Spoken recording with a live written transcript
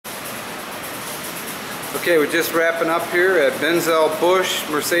Okay, we're just wrapping up here at Benzel Busch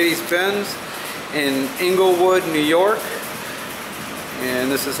Mercedes-Benz in Englewood, New York.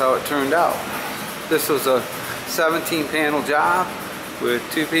 And this is how it turned out. This was a 17 panel job with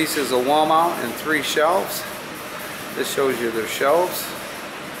 2 pieces of wall mount and 3 shelves. This shows you their shelves.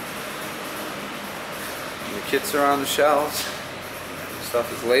 And the kits are on the shelves.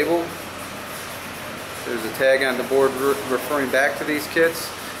 Stuff is labeled. There's a tag on the board referring back to these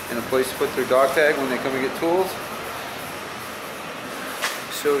kits and a place to put their dog tag when they come and get tools.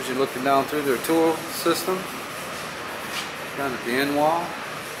 Shows you looking down through their tool system. Down at the end wall.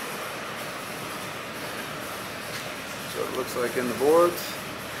 So it looks like in the boards.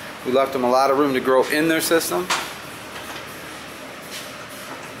 We left them a lot of room to grow in their system.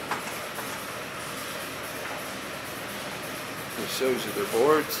 It shows you their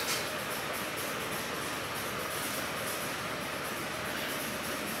boards.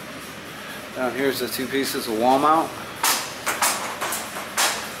 Down here's the 2 pieces of wall mount.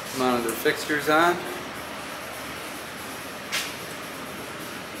 Mounted their fixtures on.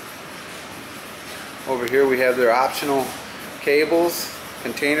 Over here we have their optional cables,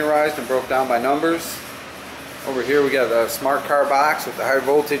 containerized and broke down by numbers. Over here we got a smart car box with the high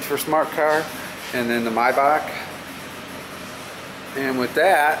voltage for smart car, and then the MyBach. And with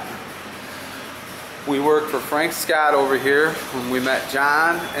that, we worked for Frank Scott over here when we met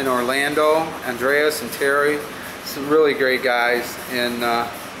John and Orlando, Andreas and Terry. Some really great guys and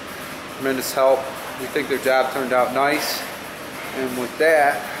tremendous help. We think their job turned out nice. And with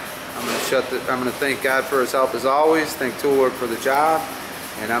that, I'm going to thank God for His help as always. Thank Toolwork for the job,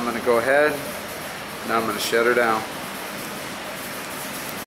 and I'm going to go ahead and I'm going to shut her down.